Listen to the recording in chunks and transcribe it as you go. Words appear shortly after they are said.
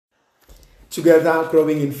together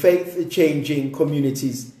growing in faith, changing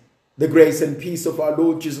communities. The grace and peace of our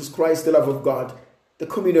Lord Jesus Christ, the love of God, the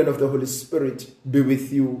communion of the Holy Spirit be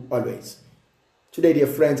with you always. Today, dear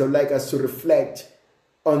friends, I would like us to reflect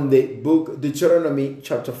on the book Deuteronomy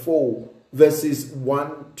chapter 4, verses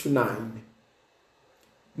 1 to 9.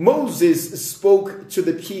 Moses spoke to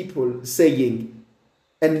the people, saying,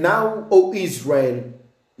 "And now, O Israel,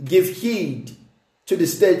 give heed to the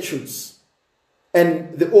statutes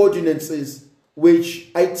and the ordinances which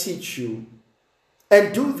I teach you,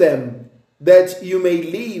 and do them, that you may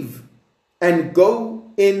live and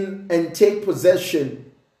go in and take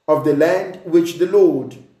possession of the land which the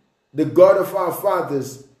Lord, the God of our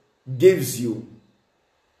fathers, gives you.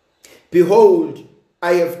 Behold,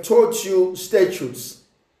 I have taught you statutes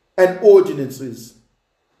and ordinances,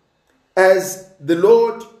 as the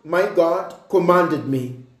Lord my God commanded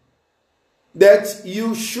me, that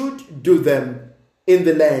you should do them in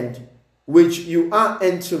the land which you are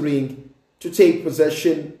entering to take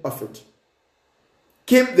possession of it.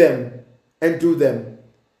 Keep them and do them,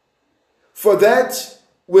 for that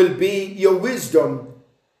will be your wisdom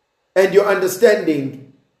and your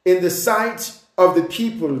understanding in the sight of the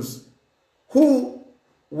peoples, who,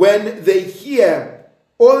 when they hear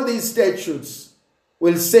all these statutes,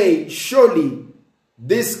 will say, surely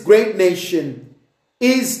this great nation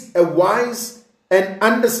is a wise and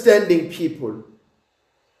understanding people.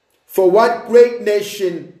 For what great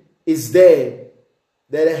nation is there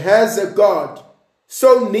that has a God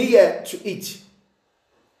so near to it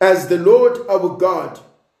as the Lord our God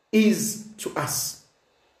is to us?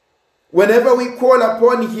 Whenever we call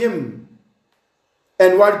upon him,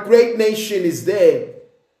 and what great nation is there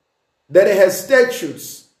that has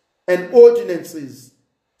statutes and ordinances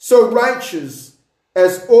so righteous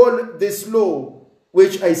as all this law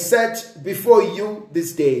which I set before you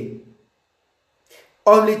this day?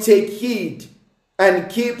 Only take heed and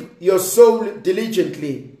keep your soul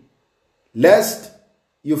diligently, lest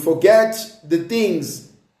you forget the things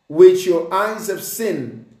which your eyes have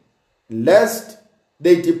seen, lest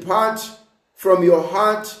they depart from your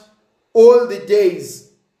heart all the days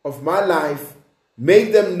of my life.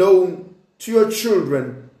 Make them known to your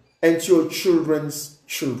children and to your children's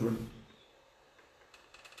children."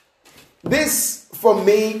 This, for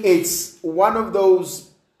me, it's one of those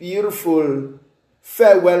beautiful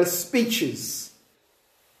farewell speeches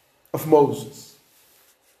of Moses.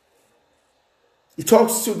 He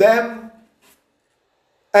talks to them,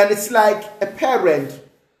 and it's like a parent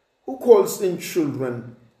who calls in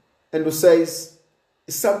children and who says,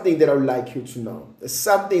 "It's something that I would like you to know. There's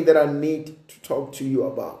something that I need to talk to you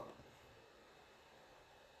about.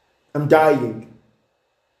 I'm dying,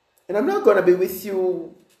 and I'm not going to be with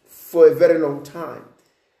you for a very long time."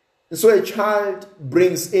 And so a child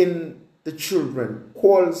brings in the children,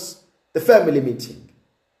 calls the family meeting.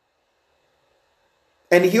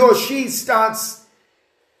 And he or she starts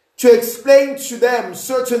to explain to them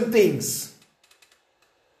certain things,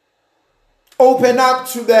 open up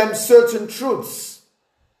to them certain truths,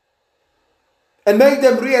 and make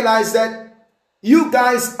them realize that you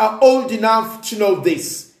guys are old enough to know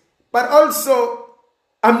this, but also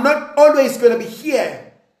I'm not always going to be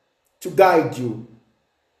here to guide you.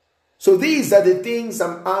 So these are the things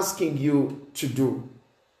I'm asking you to do.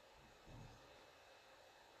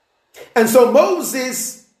 And so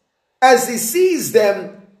Moses, as he sees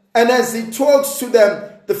them and as he talks to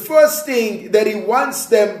them, the first thing that he wants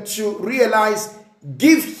them to realize,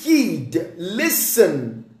 give heed,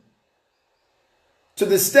 listen to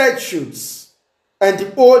the statutes and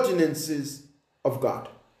the ordinances of God.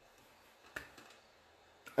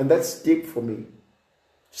 And that's deep for me.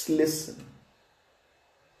 Just listen.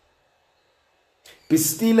 Be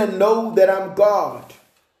still and know that I'm God.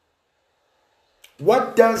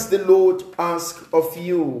 What does the Lord ask of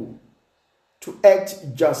you? To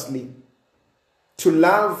act justly, to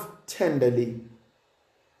love tenderly,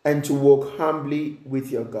 and to walk humbly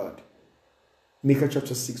with your God. Micah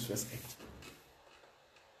chapter 6 verse 8.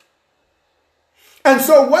 And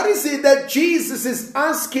so what is it that Jesus is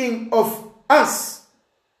asking of us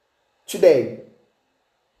today?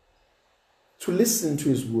 To listen to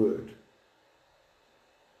his word.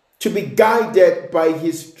 To be guided by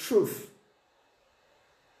his truth.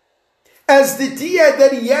 As the deer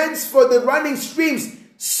that yearns for the running streams,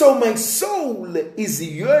 so my soul is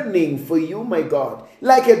yearning for you, my God.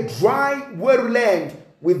 Like a dry, weary land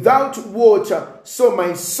without water, so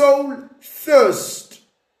my soul thirsts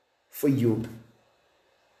for you.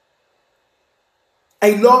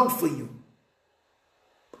 I long for you.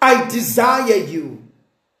 I desire you.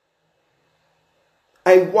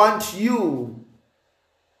 I want you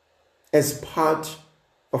as part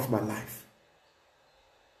of my life.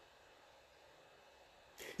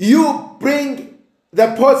 You bring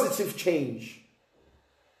the positive change.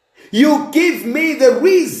 You give me the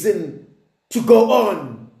reason to go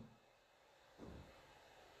on.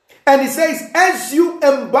 And he says, as you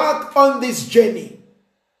embark on this journey,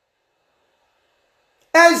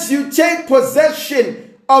 as you take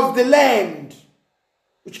possession of the land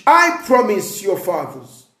which I promised your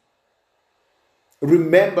fathers,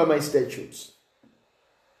 remember my statutes.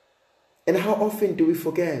 And how often do we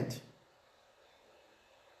forget?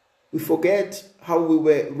 We forget how we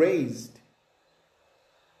were raised.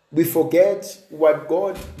 We forget what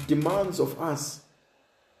God demands of us.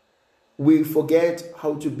 We forget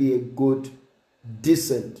how to be a good,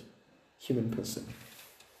 decent human person.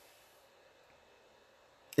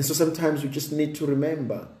 And so sometimes we just need to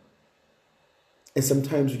remember. And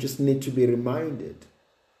sometimes we just need to be reminded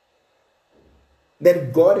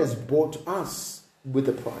that God has bought us with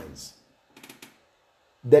a price.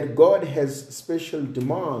 That God has special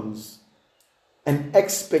demands and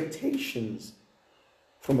expectations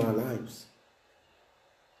from our lives.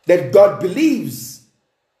 That God believes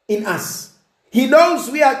in us. He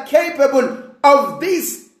knows we are capable of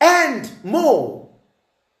this and more.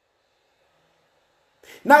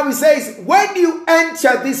 Now he says, when you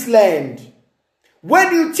enter this land,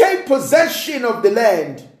 when you take possession of the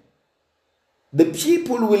land, the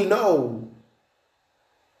people will know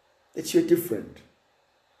that you're different.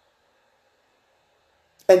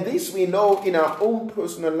 And this we know in our own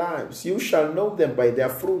personal lives. You shall know them by their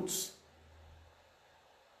fruits.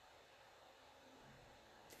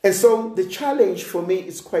 And so the challenge for me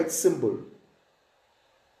is quite simple.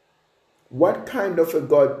 What kind of a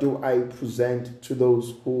God do I present to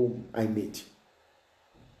those whom I meet?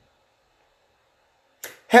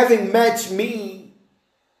 Having met me,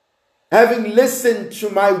 having listened to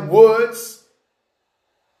my words,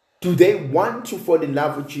 do they want to fall in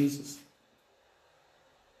love with Jesus?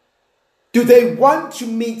 Do they want to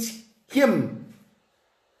meet him?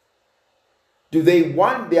 Do they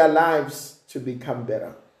want their lives to become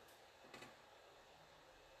better?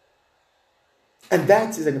 And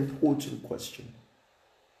that is an important question.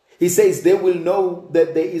 He says they will know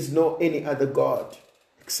that there is no any other God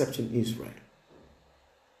except in Israel.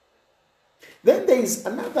 Then there is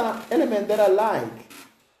another element that I like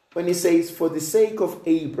when he says, for the sake of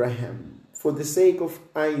Abraham, for the sake of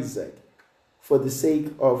Isaac, for the sake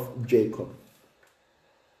of Jacob.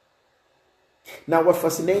 Now what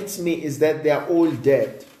fascinates me is that they are all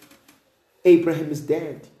dead. Abraham is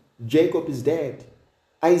dead. Jacob is dead.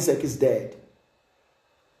 Isaac is dead.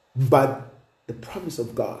 But the promise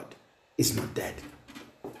of God is not dead.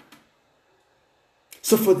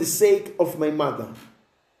 So for the sake of my mother,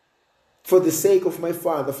 for the sake of my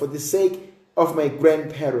father, for the sake of my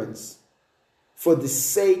grandparents, for the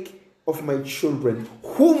sake of my children,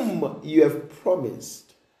 whom you have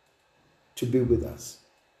promised to be with us.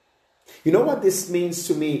 You know what this means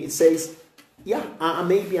to me? It says, yeah, I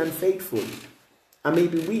may be unfaithful. I may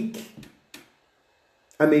be weak.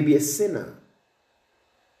 I may be a sinner.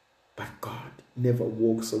 But God never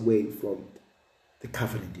walks away from the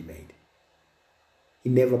covenant he made. He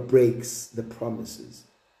never breaks the promises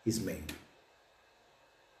he's made.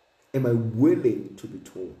 Am I willing to be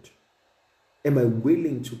taught? Am I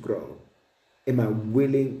willing to grow? Am I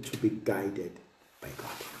willing to be guided by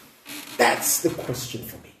God? That's the question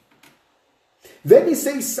for me. Then he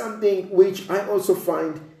says something which I also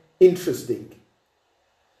find interesting.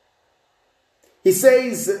 He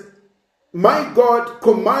says, my God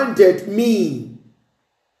commanded me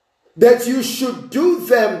that you should do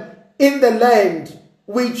them in the land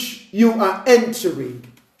which you are entering.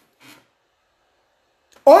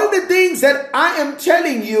 All the things that I am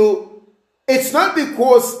telling you, it's not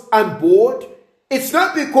because I'm bored. It's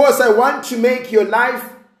not because I want to make your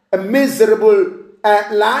life a miserable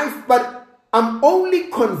life, but I'm only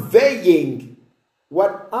conveying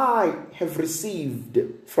what I have received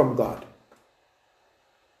from God.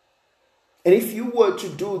 And if you were to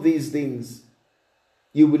do these things,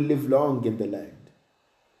 you will live long in the land.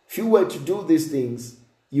 If you were to do these things,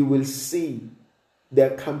 you will see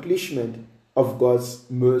the accomplishment of God's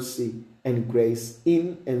mercy and grace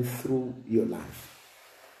in and through your life.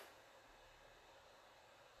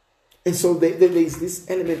 And so there is this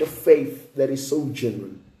element of faith that is so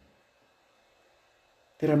genuine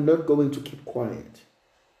that I'm not going to keep quiet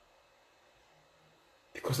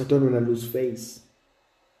because I don't want to lose face.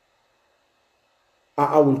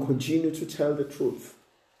 I will continue to tell the truth.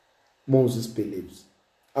 Moses believes.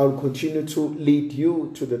 I will continue to lead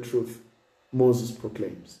you to the truth. Moses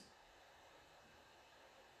proclaims.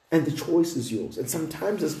 And the choice is yours. And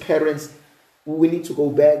sometimes as parents, we need to go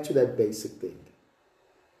back to that basic thing.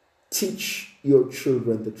 teach your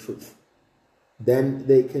children the truth. Then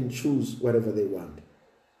they can choose whatever they want.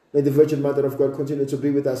 May the Virgin Mother of God continue to be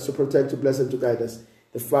with us, to protect, to bless, and to guide us.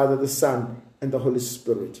 The Father, the Son, and the Holy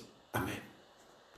Spirit. Amen.